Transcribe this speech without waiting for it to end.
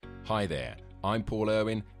Hi there, I'm Paul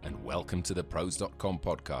Irwin, and welcome to the Pros.com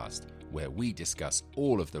podcast, where we discuss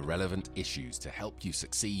all of the relevant issues to help you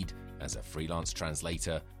succeed as a freelance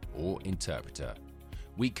translator or interpreter.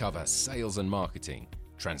 We cover sales and marketing,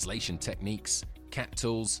 translation techniques, CAT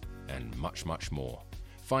tools, and much, much more.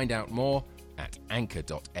 Find out more at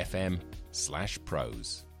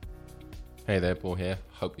anchor.fm/pros. Hey there, Paul here.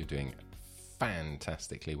 Hope you're doing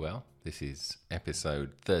fantastically well. This is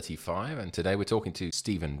episode 35, and today we're talking to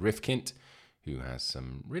Stephen Rifkind, who has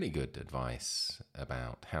some really good advice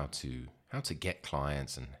about how to get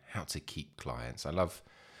clients and how to keep clients. I love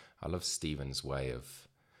Stephen's way of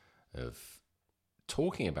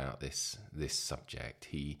talking about this subject.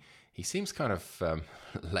 He seems kind of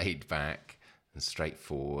laid back and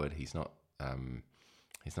straightforward. He's not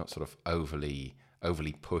sort of overly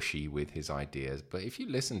pushy with his ideas, but if you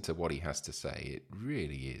listen to what he has to say, it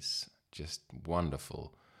really is just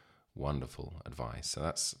wonderful advice. So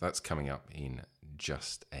that's coming up in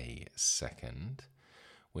just a second.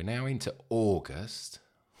 We're now into August.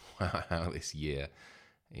 Wow, how this year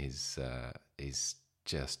is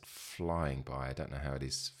just flying by. I don't know how it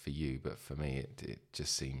is for you, but for me it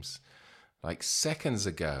just seems like seconds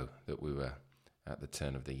ago that we were at the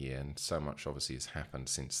turn of the year, and so much obviously has happened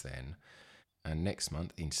since then. And next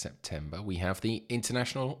month in September, we have the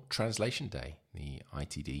International Translation Day, the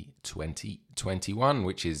ITD 2021,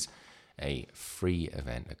 which is a free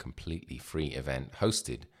event, a completely free event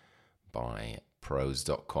hosted by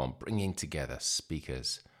Pros.com, bringing together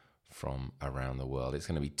speakers from around the world. It's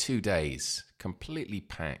going to be 2 days, completely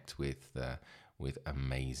packed with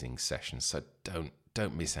amazing sessions. So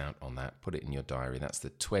don't miss out on that. Put it in your diary. That's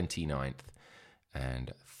the 29th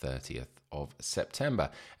and 30th of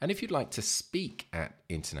September. And if you'd like to speak at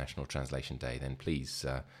International Translation Day, then please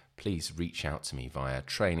reach out to me via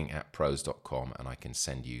training@pros.com, and I can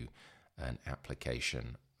send you an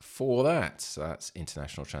application for that. So that's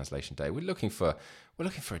International Translation Day. We're looking for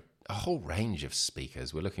a whole range of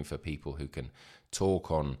speakers. We're looking for people who can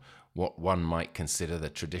talk on what one might consider the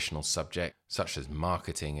traditional subject, such as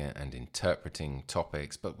marketing and interpreting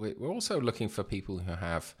topics. But we're also looking for people who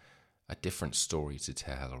have a different story to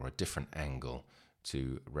tell or a different angle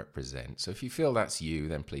to represent. So if you feel that's you,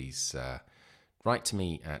 then please write to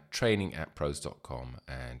me at training@pros.com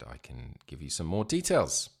and I can give you some more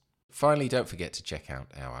details. Finally, don't forget to check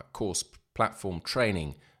out our course platform,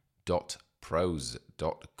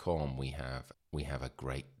 training.pros.com. We have a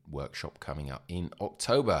great workshop coming up in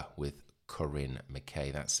October with Corinne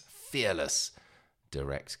McKay. That's Fearless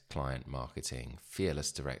Direct Client Marketing.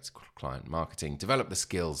 Fearless Direct Client Marketing. Develop the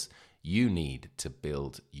skills you need to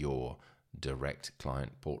build your direct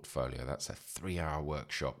client portfolio. That's a 3-hour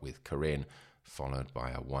workshop with Corinne, followed by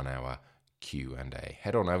a 1-hour Q&A.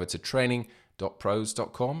 Head on over to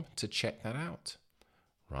training.pros.com to check that out.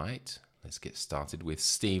 Right, let's get started with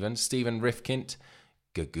Stephen. Stephen Rifkind,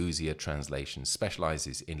 Gaguzia Translation,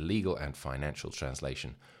 specializes in legal and financial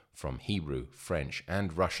translation from Hebrew, French,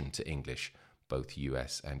 and Russian to English, both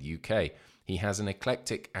US and UK. He has an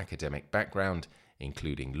eclectic academic background,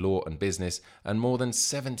 including law and business, and more than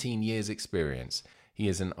 17 years' experience. He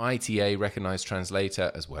is an ITA recognized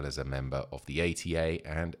translator, as well as a member of the ATA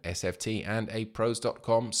and SFT, and a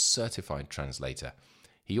Pros.com certified translator.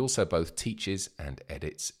 He also both teaches and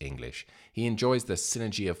edits English. He enjoys the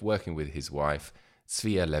synergy of working with his wife,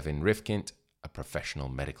 Svea Levin Rifkind, a professional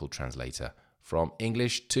medical translator from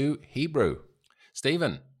English to Hebrew.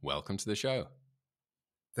 Stephen, welcome to the show.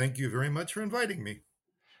 Thank you very much for inviting me.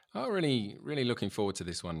 Oh, really looking forward to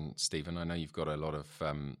this one, Stephen. I know you've got a lot of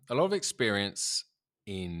experience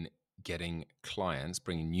in getting clients,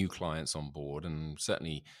 bringing new clients on board, and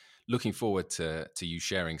certainly looking forward to you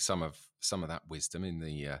sharing some of that wisdom in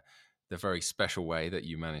the very special way that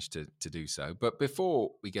you managed to do so. But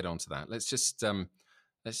before we get on to that, let's just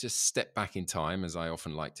step back in time, as I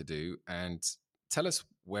often like to do, and tell us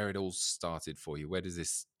where it all started for you. Where does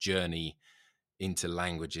this journey into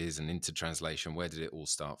languages and into translation, where did it all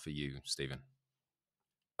start for you, Stephen?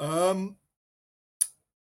 One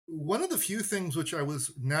of the few things which I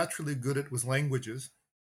was naturally good at was languages.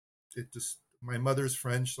 My mother's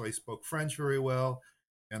French, so I spoke French very well,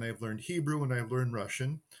 and I've learned Hebrew and I've learned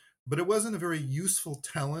Russian, but it wasn't a very useful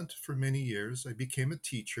talent for many years. I became a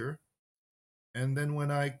teacher, and then when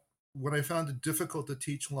I found it difficult to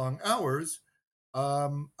teach long hours,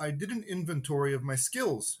 I did an inventory of my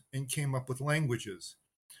skills and came up with languages.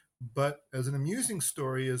 But as an amusing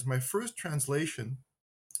story is my first translation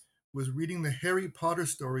was reading the Harry Potter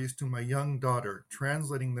stories to my young daughter,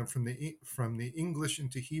 translating them from the English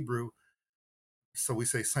into Hebrew. So we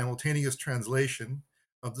say simultaneous translation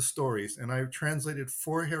of the stories. And I translated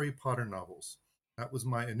 4 Harry Potter novels. That was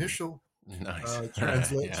my Mm. initial Nice.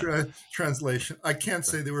 Yeah. translation. I can't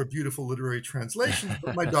say they were beautiful literary translations,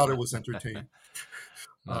 but my daughter was entertained.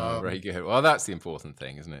 No, Um, very good. Well, that's the important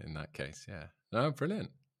thing, isn't it? In that case, yeah. No,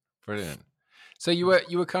 brilliant, brilliant. So you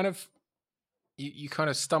were kind of you kind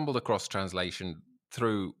of stumbled across translation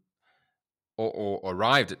through, or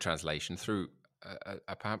arrived at translation through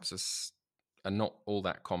perhaps a not all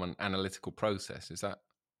that common analytical process. Is that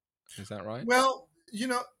right? well,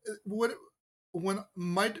 what when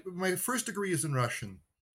my first degree is in Russian,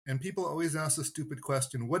 and people always ask the stupid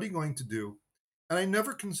question, "What are you going to do?" And I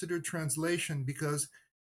never considered translation because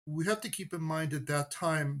we have to keep in mind at that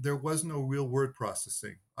time there was no real word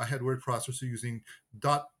processing. I had word processor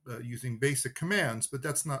using basic commands, but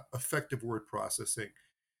that's not effective word processing.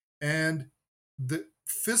 And the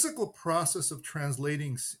physical process of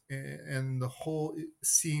translating and the whole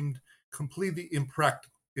seemed completely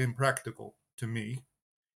impractical to me,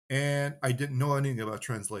 and I didn't know anything about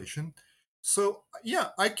translation. So yeah,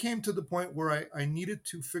 I came to the point where I needed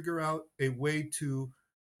to figure out a way to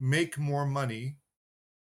make more money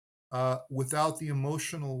without the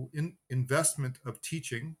emotional investment of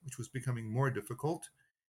teaching, which was becoming more difficult.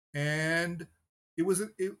 And it was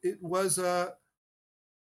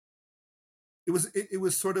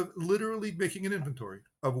sort of literally making an inventory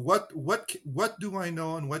of what do I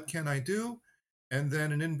know and what can I do, and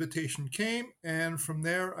then an invitation came, and from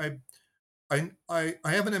there I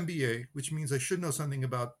have an MBA, which means I should know something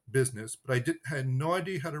about business, but had no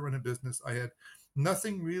idea how to run a business. I had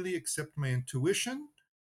nothing really except my intuition,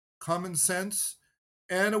 common sense,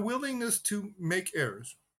 and a willingness to make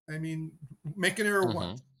errors. I mean, make an error Mm-hmm.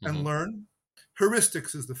 once and Mm-hmm. learn.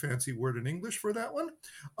 Heuristics is the fancy word in English for that one.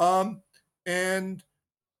 Um, and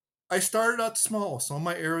I started out small, so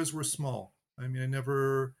my errors were small. I mean, I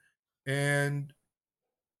never, and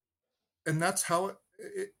that's how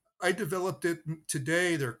I developed it.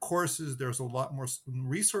 Today, there are courses. There's a lot more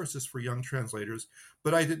resources for young translators,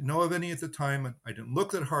 but I didn't know of any at the time, and I didn't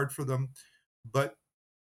look that hard for them. But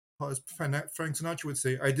as Frank Sinatra would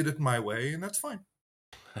say, I did it my way, and that's fine.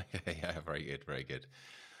 Yeah, very good, very good.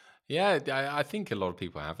 Yeah, I think a lot of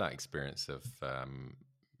people have that experience of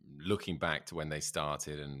looking back to when they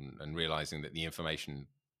started and realizing that the information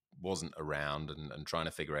wasn't around and trying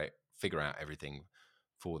to figure out everything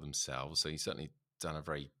for themselves. So you certainly done a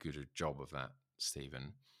very good job of that,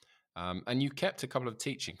 Stephen. And you kept a couple of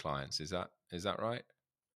teaching clients. Is that right?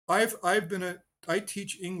 I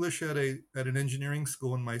teach English at an engineering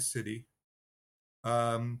school in my city.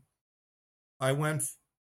 Um, I went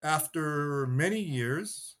after many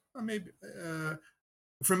years, maybe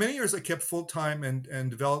for many years, I kept full time and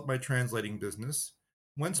developed my translating business.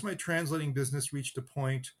 Once my translating business reached a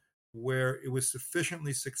point where it was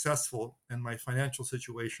sufficiently successful and my financial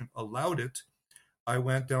situation allowed it, I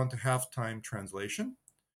went down to half time translation,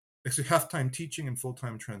 actually half time teaching and full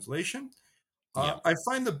time translation. Yeah. I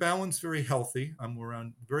find the balance very healthy. I'm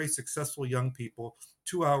around very successful young people,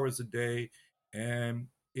 2 hours a day, and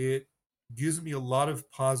it gives me a lot of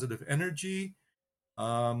positive energy.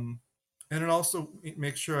 Um, and it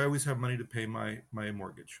makes sure I always have money to pay my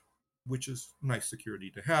mortgage, which is nice security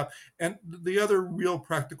to have. And the other real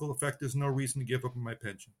practical effect is no reason to give up on my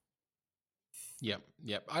pension. Yep,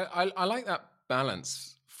 yep. I like that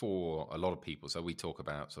balance for a lot of people. So we talk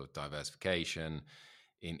about sort of diversification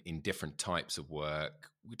in different types of work.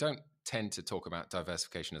 We don't tend to talk about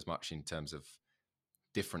diversification as much in terms of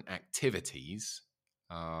different activities,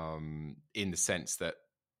 in the sense that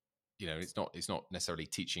it's not necessarily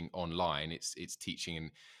teaching online. It's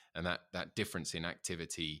teaching and that difference in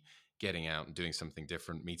activity, getting out and doing something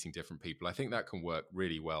different, meeting different people. I think that can work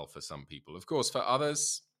really well for some people. Of course, for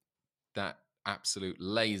others, that absolute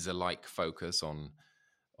laser-like focus on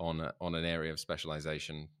an area of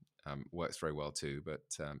specialization works very well too. But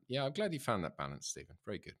yeah, I'm glad you found that balance, Stephen.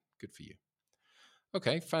 Very good. Good for you.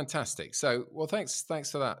 Okay, fantastic. So, well, thanks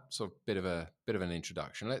for that sort of bit of an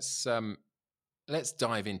introduction. Let's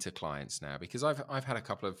dive into clients now, because I've had a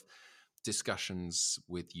couple of discussions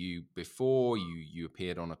with you before. You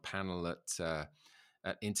appeared on a panel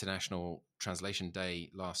at International Translation Day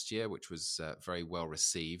last year, which was very well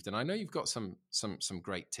received, and I know you've got some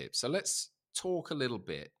great tips. So let's talk a little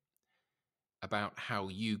bit about how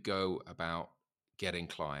you go about getting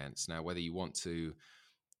clients now. Whether you want to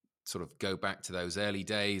sort of go back to those early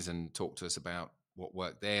days and talk to us about what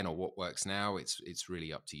worked then or what works now, it's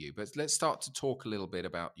really up to you. But let's start to talk a little bit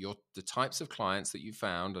about the types of clients that you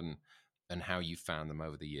found and how you found them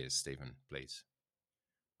over the years, Stephen, please.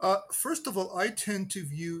 First of all, I tend to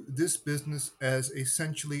view this business as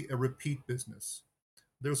essentially a repeat business.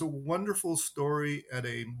 There's a wonderful story at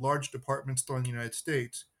a large department store in the United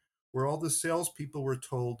States where all the salespeople were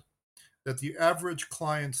told that the average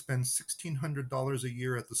client spends $1,600 a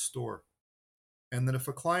year at the store. And that if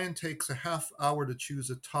a client takes a half hour to choose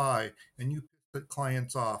a tie and you piss the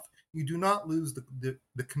clients off, you do not lose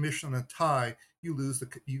the commission on a tie. You lose the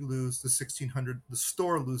 1,600. The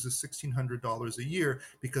store loses $1,600 a year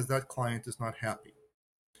because that client is not happy.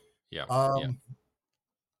 Yeah. Yeah. Um,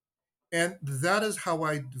 and that is how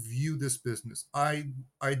I view this business. I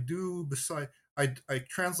do beside I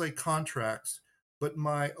translate contracts, but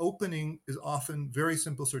my opening is often very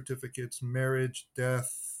simple certificates: marriage,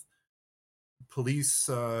 death, police,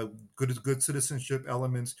 good citizenship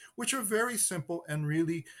elements, which are very simple and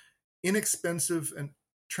really inexpensive and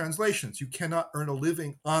translations. You cannot earn a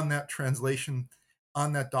living on that translation,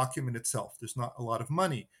 on that document itself. There's not a lot of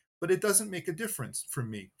money, but it doesn't make a difference for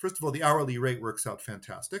me. First of all, the hourly rate works out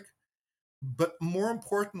fantastic. But more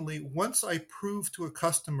importantly, once I prove to a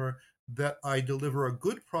customer that I deliver a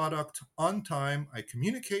good product on time, I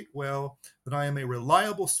communicate well, that I am a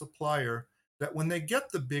reliable supplier, that when they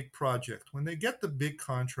get the big project, when they get the big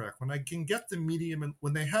contract, when I can get the medium, and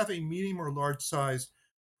when they have a medium or large size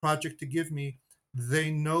project to give me, they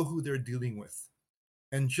know who they're dealing with.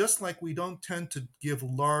 And just like we don't tend to give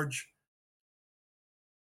large,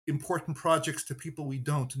 important projects to people we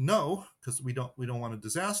don't know because we don't want a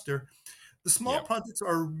disaster, the small Yeah. projects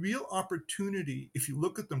are a real opportunity, if you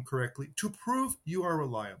look at them correctly, to prove you are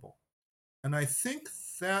reliable. And I think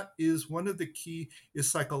that is one of the key is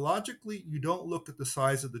psychologically, you don't look at the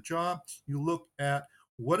size of the job, you look at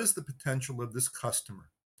what is the potential of this customer.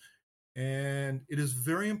 And it is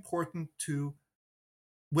very important to,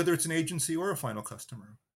 whether it's an agency or a final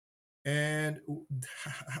customer. And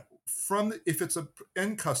from if it's an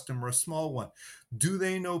end customer, a small one, do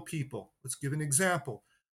they know people? Let's give an example.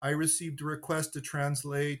 I received a request to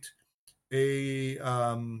translate a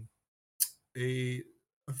a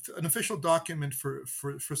an official document for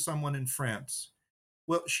someone in France.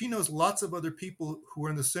 Well, she knows lots of other people who are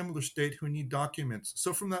in the similar state who need documents.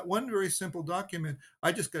 So from that one very simple document,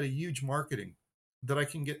 I just got a huge marketing that I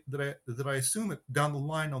can get that I assume it down the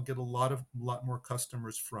line I'll get a lot more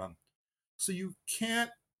customers from. So you can't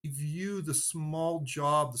view the small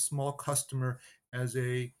job, the small customer as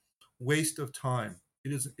a waste of time.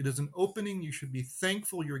 It is an opening you should be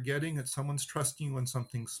thankful you're getting, that someone's trusting you on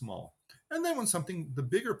something small. And then when the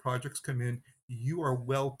bigger projects come in, you are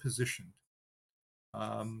well positioned.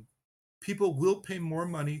 Um, People will pay more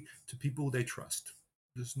money to people they trust.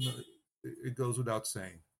 No, it goes without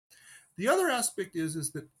saying. The other aspect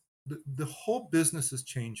is that the whole business is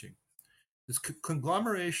changing. This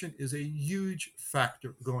conglomeration is a huge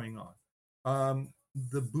factor going on.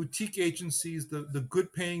 The boutique agencies, the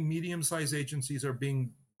good paying medium sized agencies are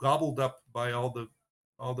being gobbled up by all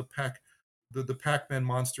the Pac-Man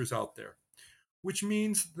monsters out there, which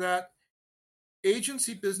means that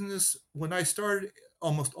agency business, when I started,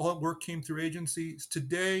 almost all work came through agencies.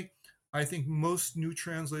 Today, I think most new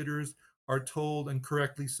translators are told, and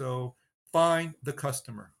correctly so, find the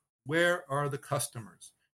customer. Where are the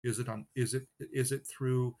customers? Is it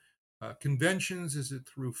through conventions? Is it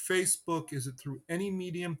through Facebook? Is it through any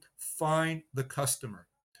medium? Find the customer.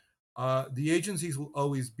 The agencies will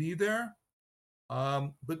always be there,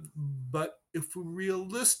 but if we're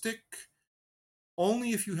realistic,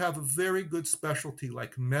 only if you have a very good specialty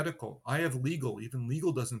like medical. I have legal. Even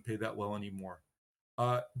legal doesn't pay that well anymore.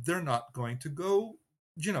 They're not going to go.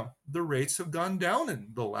 The rates have gone down in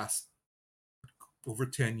the last over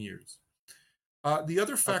 10 years. Uh, the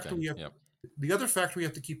other factor Okay. we have Yeah. the other factor we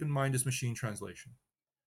have to keep in mind is machine translation.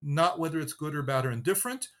 Not whether it's good or bad or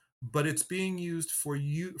indifferent, but it's being used for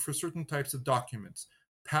certain types of documents,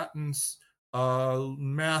 patents,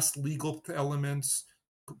 mass legal elements,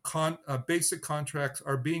 basic contracts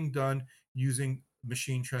are being done using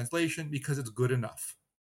machine translation because it's good enough.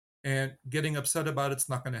 And getting upset about it's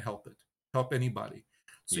not going to help anybody.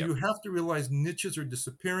 So Yep. you have to realize niches are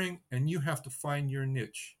disappearing and you have to find your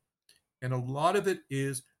niche. And a lot of it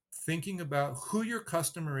is thinking about who your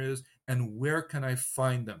customer is and where can I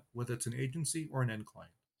find them, whether it's an agency or an end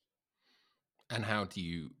client. And how do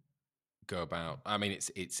you go about? I mean,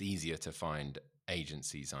 it's easier to find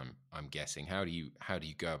agencies. I'm guessing. How do you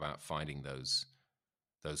go about finding those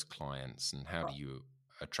clients, and how do you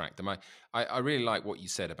attract them? I really like what you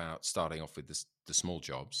said about starting off with the small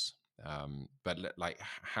jobs. But like,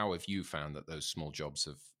 how have you found that those small jobs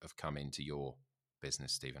have come into your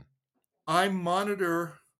business, Stephen? I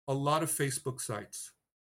monitor a lot of Facebook sites.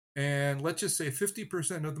 And let's just say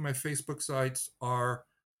 50% of my Facebook sites are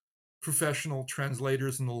professional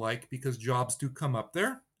translators and the like, because jobs do come up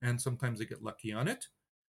there and sometimes I get lucky on it.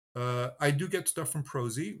 I do get stuff from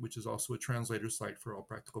Prosy, which is also a translator site for all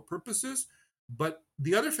practical purposes. But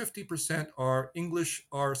the other 50% are English,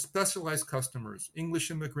 are specialized customers, English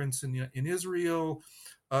immigrants in Israel,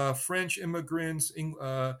 French immigrants,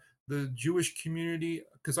 the Jewish community,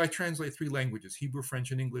 because I translate three languages, Hebrew,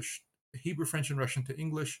 French, and English, Hebrew, French, and Russian to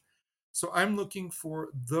English. So I'm looking for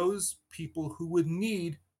those people who would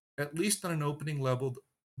need, at least on an opening level,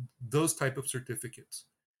 those type of certificates.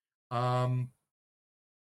 Um,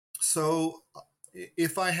 so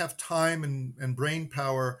if I have time and brain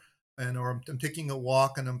power, and or I'm taking a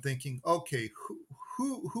walk and I'm thinking, okay,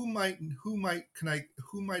 who might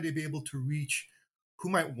I be able to reach, who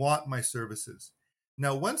might want my services?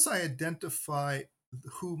 Now, once I identify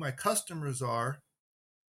who my customers are,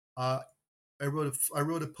 uh, I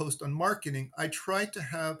wrote a post on marketing. I try to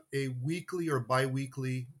have a weekly or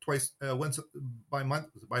biweekly, twice once by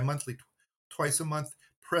monthly, twice a month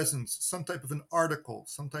presence, some type of an article,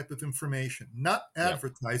 some type of information, not Yep.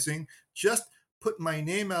 advertising, just put my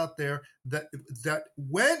name out there, that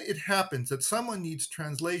when it happens that someone needs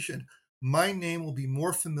translation, my name will be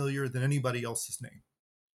more familiar than anybody else's name.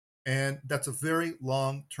 And that's a very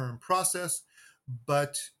long-term process,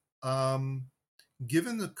 but um,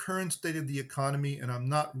 given the current state of the economy, and I'm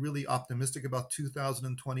not really optimistic about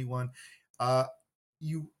 2021, uh,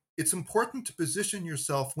 it's important to position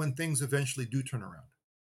yourself when things eventually do turn around.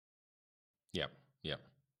 Yep. Yep.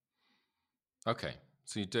 Okay.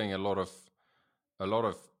 So you're doing a lot of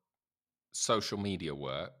social media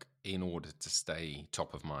work in order to stay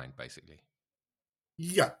top of mind, basically.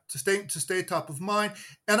 Yeah, to stay top of mind,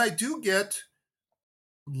 and I do get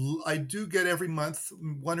every month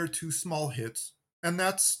one or two small hits, and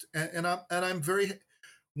I'm very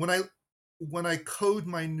when I code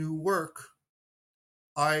my new work,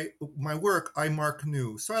 I mark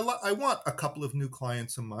new. So I want a couple of new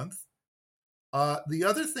clients a month. The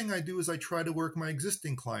other thing I do is I try to work my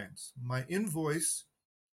existing clients. My invoice,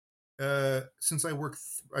 since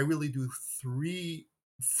I really do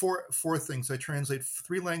four things. I translate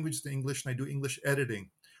three languages to English, and I do English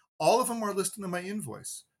editing. All of them are listed in my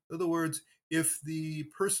invoice. In other words, if the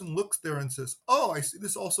person looks there and says, "Oh, I see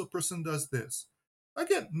this also person does this,"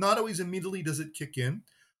 again, not always immediately does it kick in,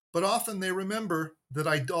 but often they remember that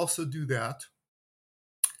I also do that.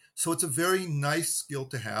 So it's a very nice skill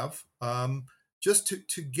to have, just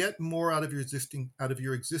to get more out of your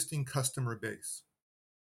existing customer base.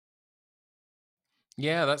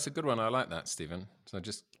 Yeah, that's a good one. I like that, Stephen. So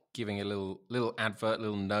just giving a little advert,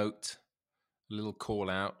 little note, a little call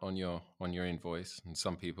out on your invoice, and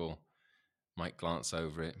some people might glance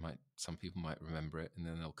over it, might some people might remember it, and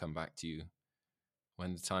then they'll come back to you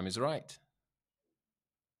when the time is right.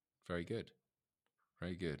 Very good.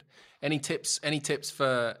 Very good. Any tips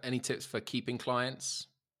for keeping clients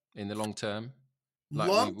in the long term? Like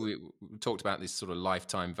we, Long we, we talked about this sort of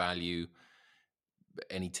lifetime value.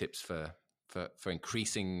 Any tips for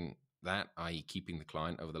increasing that, i.e., keeping the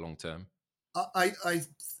client over the long term? I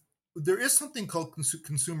There is something called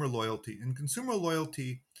consumer loyalty, and consumer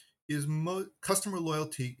loyalty customer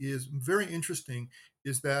loyalty is very interesting.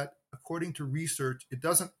 Is that according to research,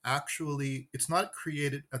 it's not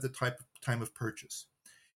created at the time of purchase.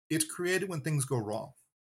 It's created when things go wrong.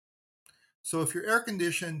 So if your air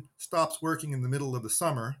condition stops working in the middle of the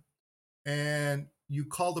summer, and you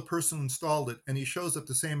call the person who installed it, and he shows up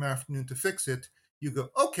the same afternoon to fix it, you go,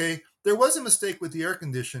 okay, there was a mistake with the air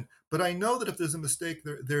condition, but I know that if there's a mistake,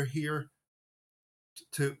 they're here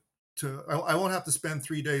to I won't have to spend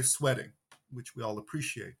 3 days sweating, which we all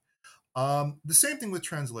appreciate. The same thing with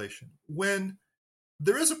translation. When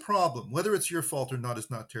there is a problem, whether it's your fault or not is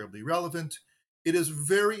not terribly relevant. It is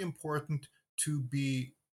very important to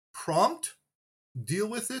be prompt, deal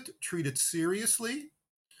with it, treat it seriously.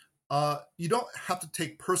 You don't have to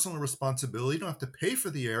take personal responsibility. You don't have to pay for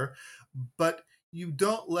the error, but you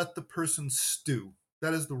don't let the person stew.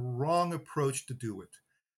 That is the wrong approach to do it.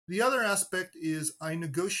 The other aspect is I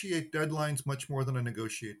negotiate deadlines much more than I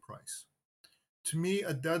negotiate price. To me,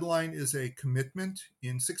 a deadline is a commitment.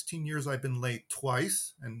 In 16 years, I've been late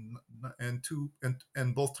twice, and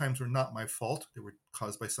both times were not my fault. They were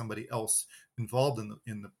caused by somebody else involved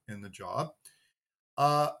in the job.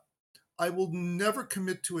 Uh, I will never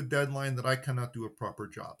commit to a deadline that I cannot do a proper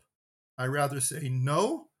job. I rather say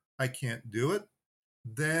no, I can't do it,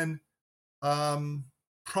 than um,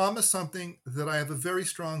 promise something that I have a very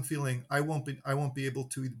strong feeling I won't be able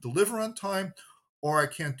to deliver on time, or I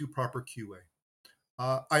can't do proper QA.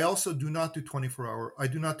 I also do not do 24-hour. I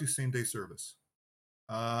do not do same day service.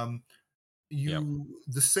 Um, Yep.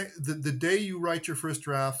 the day you write your first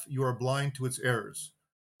draft, you are blind to its errors.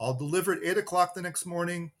 I'll deliver at 8 o'clock the next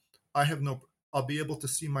morning. I have no. I'll be able to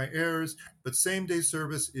see my errors. But same day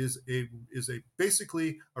service is a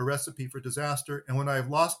basically a recipe for disaster. And when I've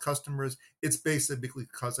lost customers, it's basically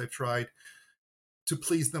because I've tried to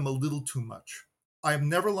please them a little too much. I've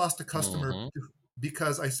never lost a customer Hmm.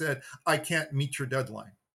 because I said I can't meet your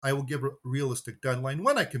deadline. I will give a realistic deadline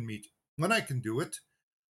when I can do it.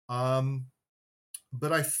 Um,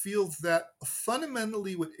 but I feel that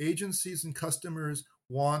fundamentally, what agencies and customers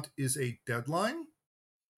want is a deadline.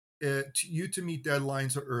 You to meet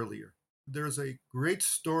deadlines or earlier. There's a great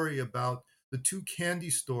story about the two candy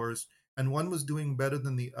stores, and one was doing better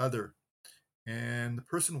than the other. And the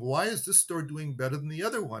person, why is this store doing better than the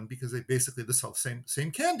other one? Because they basically sell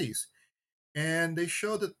same candies. And they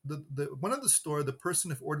show that the one of the store, the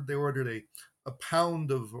person, if ordered they ordered a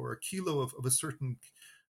pound of or a kilo of a certain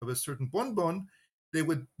bonbon, they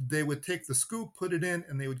would take the scoop, put it in,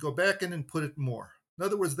 and they would go back in and put it more. In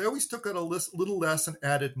other words, they always took out little less and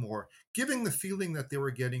added more, giving the feeling that they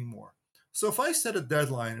were getting more. So if I set a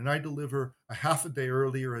deadline and I deliver a half a day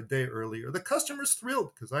earlier, a day earlier, the customer's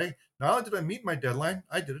thrilled because I not only did I meet my deadline,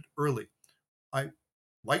 I did it early. I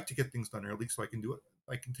like to get things done early so I can do it.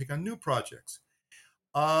 I can take on new projects.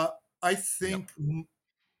 Uh, I Yep. think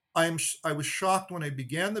I was shocked when I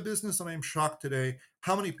began the business, and I am shocked today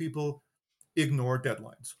how many people ignore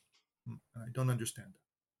deadlines. I don't understand it.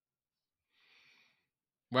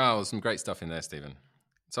 Wow, there's some great stuff in there, Stephen.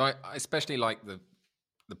 So I especially like the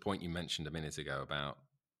point you mentioned a minute ago about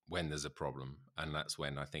when there's a problem, and that's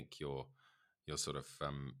when I think you're sort of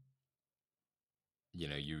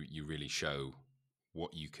you really show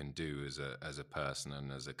what you can do as a person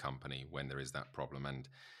and as a company when there is that problem,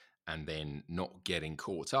 and then not getting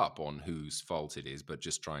caught up on whose fault it is, but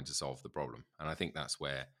just trying to solve the problem. And I think that's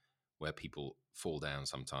where people fall down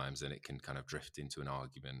sometimes, and it can kind of drift into an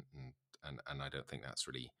argument, and I don't think that's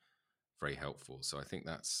really very helpful. So I think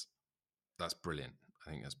that's brilliant.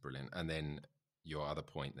 I think that's brilliant. And then your other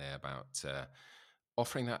point there about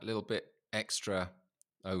offering that little bit extra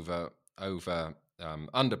over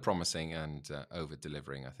under promising and over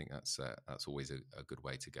delivering. I think that's always a good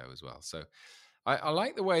way to go as well. So I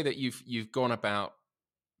like the way that you've gone about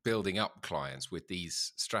building up clients with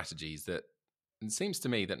these strategies that it seems to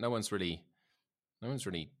me that no one's really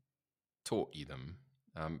taught you them,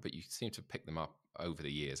 but you seem to pick them up over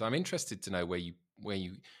the years. I'm interested to know where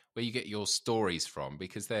you get your stories from,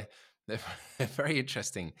 because they're they're very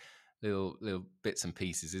interesting little bits and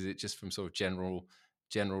pieces. Is it just from sort of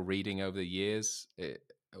general reading over the years,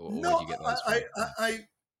 or where do No, you get I those I from?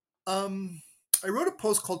 um I wrote a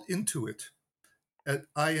post called Intuit at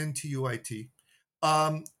Intuit,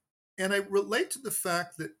 um, and I relate to the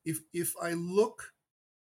fact that if I look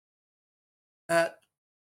at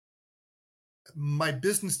my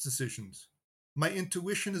business decisions, my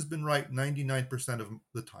intuition has been right 99% of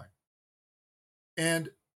the time.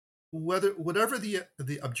 And whatever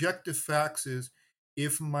the objective facts is,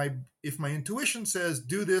 if my intuition says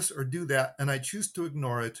do this or do that, and I choose to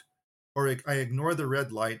ignore it, or I ignore the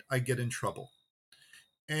red light, I get in trouble.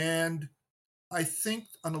 And I think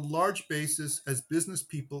on a large basis, as business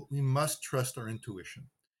people, we must trust our intuition.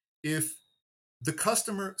 If the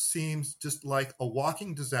customer seems just like a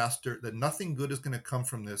walking disaster, that nothing good is going to come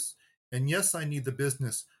from this. And yes, I need the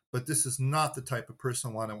business, but this is not the type of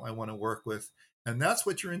person I want to work with. And that's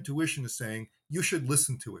what your intuition is saying. You should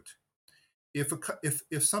listen to it.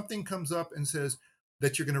 If something comes up and says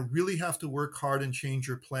that you're going to really have to work hard and change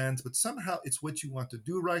your plans, but somehow it's what you want to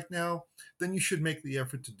do right now, then you should make the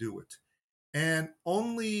effort to do it. And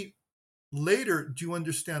only later do you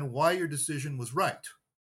understand why your decision was right.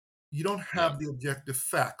 You don't Yeah, have the objective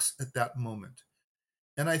facts at that moment.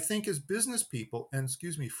 And I think as business people, and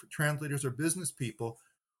excuse me, for translators or business people,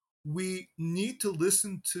 we need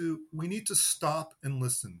to stop and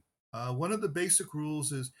listen. One of the basic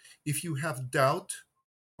rules is if you have doubt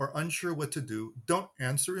or unsure what to do, don't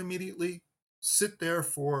answer immediately. Sit there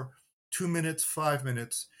for 2 minutes, 5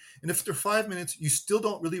 minutes. And if after 5 minutes you still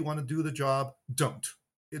don't really want to do the job, don't.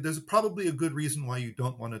 There's probably a good reason why you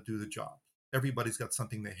don't want to do the job. Everybody's got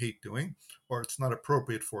something they hate doing, or it's not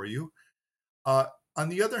appropriate for you. Uh, on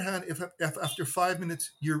the other hand, if after 5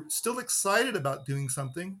 minutes you're still excited about doing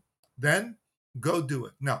something, then go do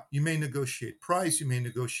it. Now, you may negotiate price, you may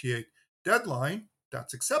negotiate deadline,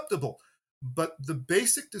 that's acceptable. But the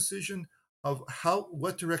basic decision of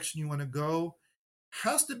what direction you want to go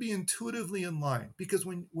has to be intuitively in line, because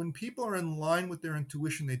when people are in line with their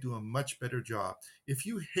intuition, they do a much better job. If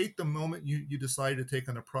you hate the moment you decide to take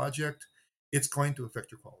on a project, it's going to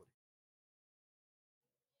affect your quality.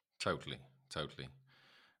 totally, totally.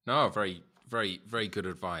 No, very, very, very good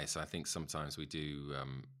advice. I think sometimes we do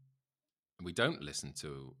we don't listen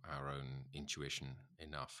to our own intuition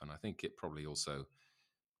enough. And I think it probably also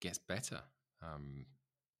gets better um,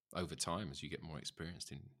 over time as you get more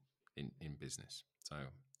experienced in business. So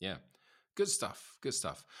yeah, good stuff. Good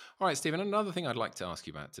stuff. All right, Stephen. Another thing I'd like to ask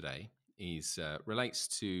you about today is relates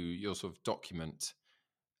to your sort of document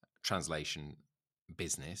translation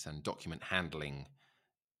business and document handling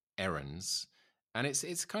errands. And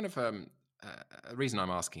it's kind of a reason I'm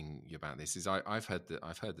asking you about this is I've heard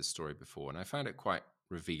the story before, and I found it quite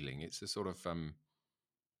revealing. It's a sort of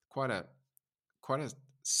quite a quite a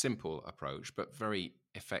simple approach, but very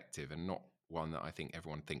effective, and not one that I think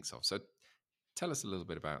everyone thinks of. So, tell us a little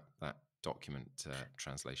bit about that document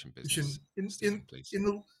translation business, in Stephen, please. in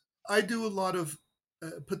the I do a lot of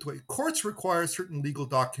put the way courts require certain legal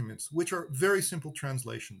documents, which are very simple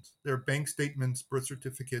translations. They're bank statements, birth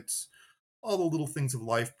certificates, all the little things of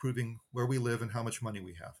life proving where we live and how much money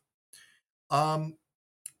we have. Um,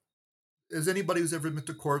 as anybody who's ever been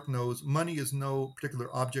to court knows, money is no particular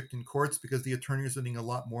object in courts because the attorneys are getting a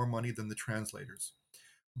lot more money than the translators.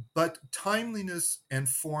 But timeliness and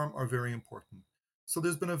form are very important. So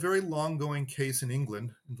there's been a very long going case in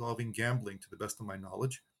England involving gambling, to the best of my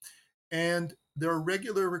knowledge. And there are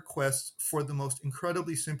regular requests for the most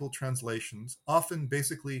incredibly simple translations, often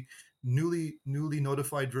basically newly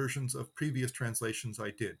notified versions of previous translations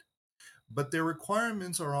I did. But their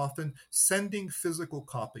requirements are often sending physical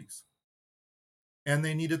copies, and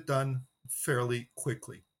they need it done fairly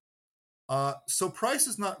quickly. So price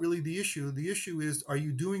is not really the issue. The issue is, are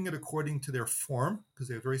you doing it according to their form? Because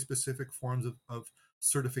they have very specific forms of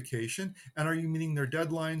certification. And are you meeting their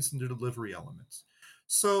deadlines and their delivery elements?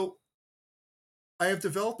 So I have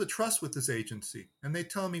developed a trust with this agency, and they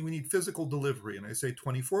tell me we need physical delivery. And I say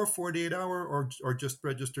 24, 48 hour, or just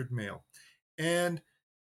registered mail. And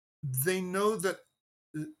they know that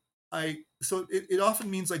so it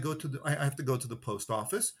often means I have to go to the post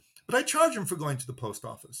office, but I charge them for going to the post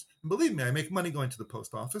office. And believe me, I make money going to the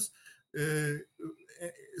post office.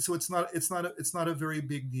 So it's not a very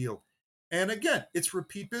big deal. And again, it's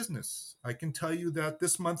repeat business. I can tell you that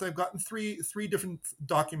this month I've gotten three different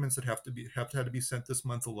documents that have to be sent this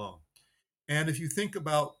month alone. And if you think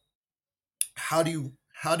about how do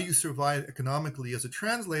you survive economically as a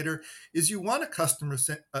translator, is you want a customer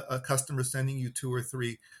sending you 2 or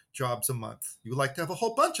 3 jobs a month. You like to have a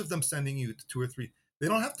whole bunch of them sending you 2 or 3. They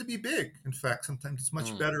don't have to be big. In fact, sometimes it's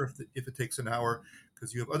much better if it takes an hour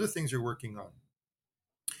because you have other things you're working on.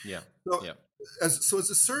 Yeah. So, Yeah. as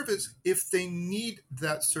a service, if they need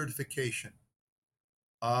that certification,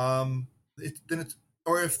 or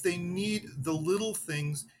if they need the little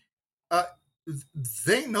things, uh,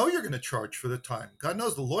 they know you're going to charge for the time. God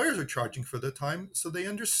knows the lawyers are charging for the time, so they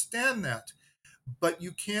understand that. But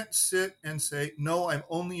you can't sit and say, "No, I'm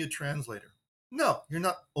only a translator." No, you're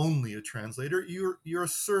not only a translator. You're a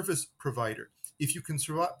service provider. If you can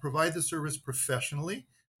provide the service professionally,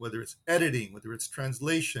 whether it's editing, whether it's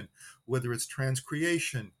translation, whether it's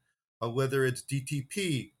transcreation, whether it's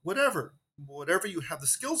DTP, whatever you have the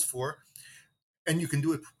skills for, and you can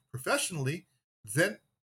do it professionally, then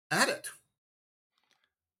add it.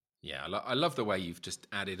 Yeah, I love the way you've just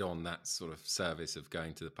added on that sort of service of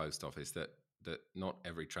going to the post office that not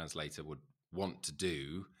every translator would want to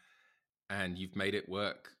do, and you've made it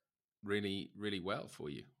work really, really well for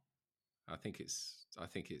you. I think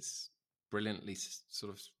it's brilliantly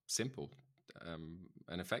sort of simple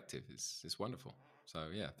and effective. It's wonderful. So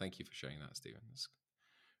yeah, thank you for sharing that, Stephen. It's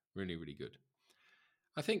really, really good.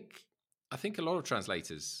 I think a lot of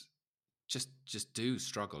translators just do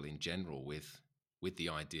struggle in general with the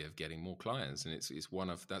idea of getting more clients, and it's one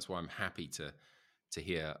of that's why I'm happy to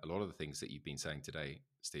hear a lot of the things that you've been saying today,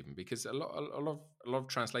 Stephen, because a lot of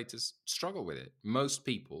translators struggle with it. Most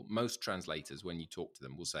translators, when you talk to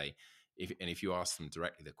them, will say, if you ask them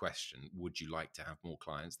directly the question, would you like to have more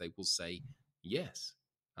clients? They will say yes,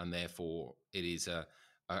 and therefore it is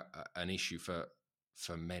an issue for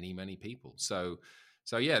many people. So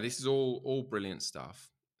yeah, this is all brilliant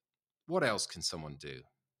stuff. What else can someone do?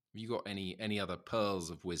 Have you got any other pearls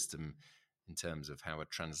of wisdom in terms of how a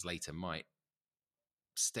translator might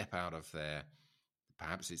step out of their,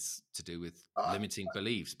 perhaps it's to do with limiting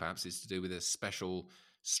beliefs, perhaps it's to do with a special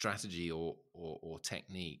strategy or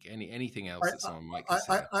technique, anything else that someone might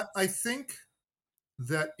consider? I think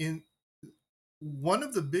that in one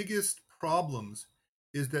of the biggest problems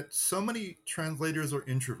is that so many translators are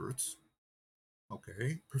introverts,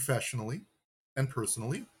 okay, professionally and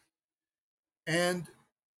personally. And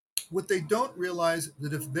what they don't realize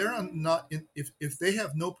that if they're not in, if they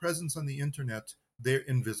have no presence on the internet, they're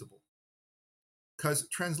invisible. Because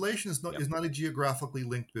translation is not a geographically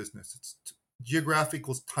linked business. It's geographic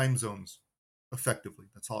equals time zones. effectively.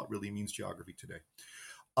 That's all it really means, geography today.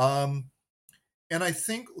 Um, and I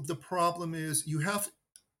think the problem is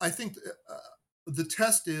I think the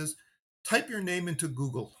test is type your name into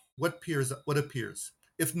Google. What appears? What appears?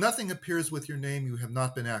 If nothing appears with your name, you have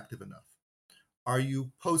not been active enough. Are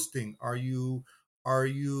you posting? Are you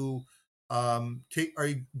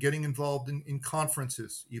getting involved in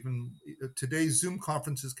conferences? Even today's Zoom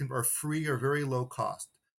conferences are free or very low cost.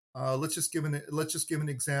 Let's just give an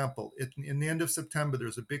example. In the end of September,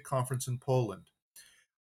 there's a big conference in Poland.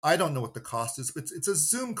 I don't know what the cost is. It's a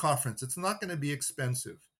Zoom conference. It's not going to be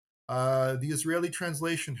expensive. The Israeli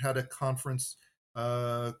translation had a conference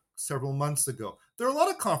several months ago. There are a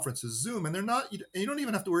lot of conferences, Zoom, and they're not. You don't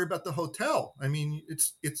even have to worry about the hotel. I mean,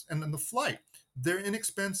 it's and then the flight. They're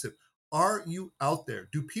inexpensive. Are you out there?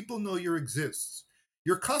 Do people know your exists?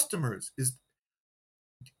 Your customers is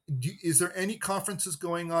there any conferences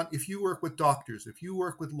going on? If you work with doctors, if you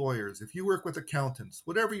work with lawyers, if you work with accountants,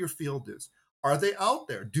 whatever your field is, are they out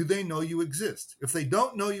there? Do they know you exist? If they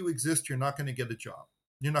don't know you exist, you're not going to get a job.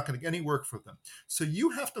 You're not going to get any work for them. So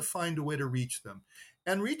you have to find a way to reach them.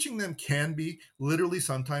 And reaching them can be literally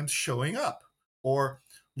sometimes showing up or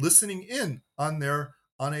listening in on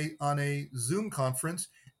a Zoom conference.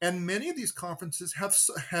 And many of these conferences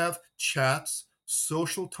have chats,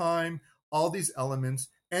 social time, all these elements,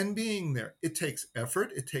 and being there. It takes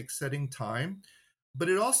effort, it takes setting time, but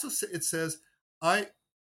it says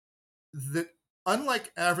that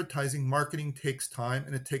unlike advertising, marketing takes time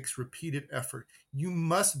and it takes repeated effort. You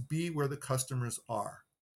must be where the customers are.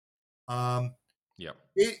 Yeah.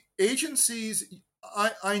 Agencies,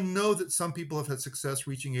 I know that some people have had success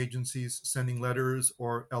reaching agencies, sending letters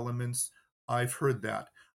or elements. I've heard that.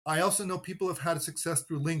 I also know people have had success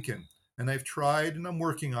through LinkedIn, and I've tried and I'm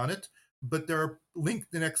working on it, but there are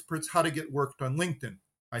LinkedIn experts how to get worked on LinkedIn.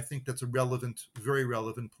 I think that's a very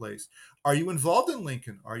relevant place. Are you involved in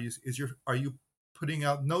LinkedIn? Are you putting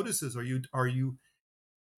out notices? Are you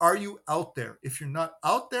out there? If you're not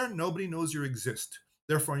out there, nobody knows you exist.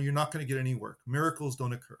 Therefore, you're not going to get any work. Miracles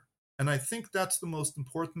don't occur. And I think that's the most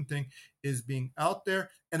important thing, is being out there,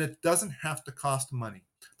 and it doesn't have to cost money.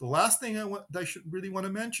 The last thing I should really want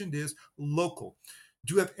to mention is local.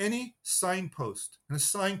 Do you have any signpost? And a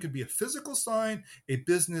sign could be a physical sign, a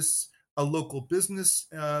business, a local business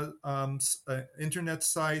internet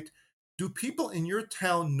site. Do people in your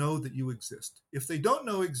town know that you exist? If they don't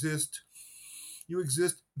know you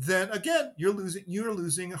exist, then again, you're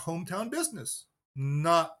losing a hometown business.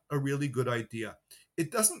 Not a really good idea.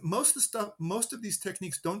 It doesn't. Most of these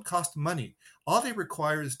techniques don't cost money. All they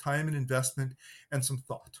require is time and investment and some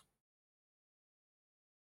thought.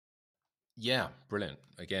 Yeah, brilliant.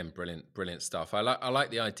 Again, brilliant stuff. I like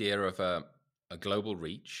the idea of a global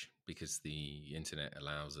reach, because the internet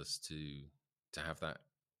allows us to have that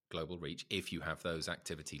global reach if you have those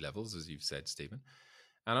activity levels, as you've said, Stephen.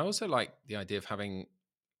 And I also like the idea of having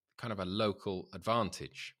kind of a local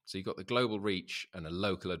advantage. So you've got the global reach and a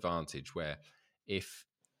local advantage, where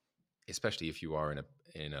especially if you are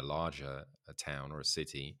in a larger town or a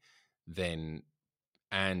city, then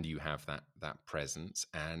and you have that presence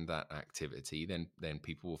and that activity, then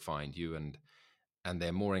people will find you, and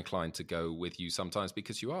they're more inclined to go with you sometimes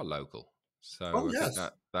because you are local. Oh, So I think yes.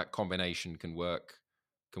 that combination can work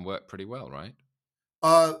pretty well, right?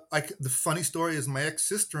 The funny story is my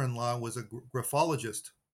ex-sister-in-law was a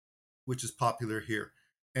graphologist, which is popular here.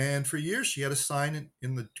 And for years, she had a sign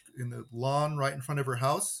in the lawn right in front of her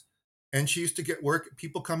house, and she used to get work.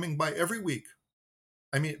 People coming by every week.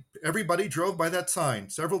 I mean, everybody drove by that sign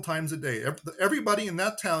several times a day. Everybody in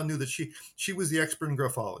that town knew that she was the expert in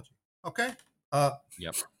graphology. Okay,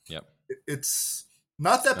 Yep. it's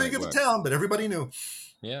not that And big it of a worked. town, but everybody knew.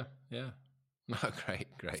 Yeah. No,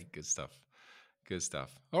 great, good stuff.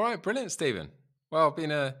 All right, brilliant, Stephen. Well,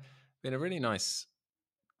 been a really nice,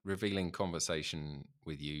 revealing conversation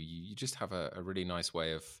with you. You just have a really nice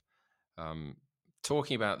way of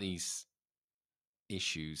talking about these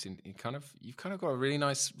issues, and you've kind of got a really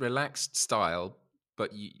nice, relaxed style,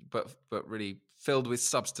 but really filled with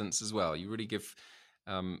substance as well. You really give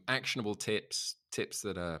actionable tips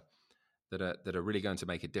that are really going to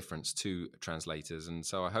make a difference to translators. And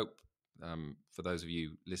so I hope, for those of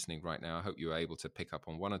you listening right now, I hope you are able to pick up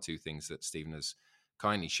on one or two things that Stephen has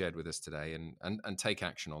kindly shared with us today, and take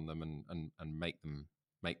action on them, and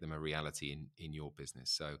make them a reality in your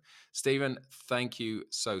business. So, Stephen, thank you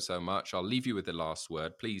so much. I'll leave you with the last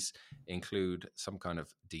word. Please include some kind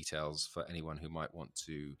of details for anyone who might want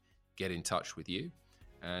to get in touch with you,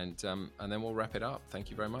 and then we'll wrap it up. Thank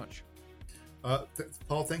you very much.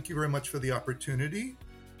 Paul, thank you very much for the opportunity.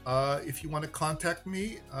 If you want to contact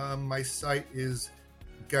me, my site is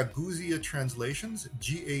Gaguzia Translations,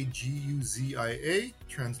 Gaguzia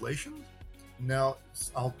Translations. Now,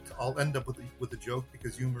 I'll end up with a joke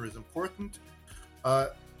because humor is important.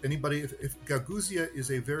 Anybody, if Gaguzia is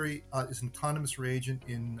is an autonomous region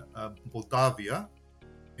in Moldavia,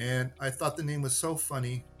 and I thought the name was so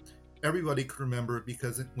funny, everybody could remember it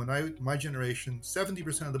because my generation,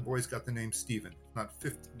 70% of the boys got the name Stephen, not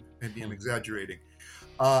 50. Maybe I'm exaggerating.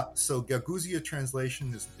 So Gaguzia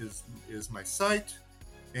Translation is my site,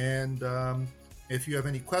 and if you have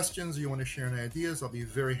any questions or you want to share any ideas, I'll be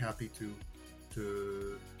very happy to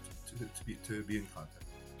be in contact.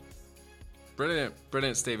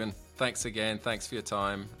 Brilliant, Stephen. Thanks again. Thanks for your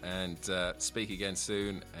time, and speak again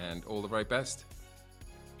soon. And all the very best.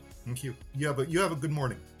 Thank you. Yeah, but you have a good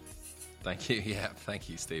morning. Thank you. Yeah, thank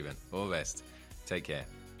you, Stephen. All the best. Take care.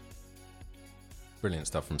 Brilliant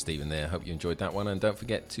stuff from Stephen there. Hope you enjoyed that one, and don't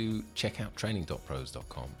forget to check out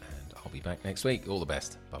training.pros.com. And I'll be back next week. All the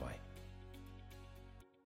best. Bye bye.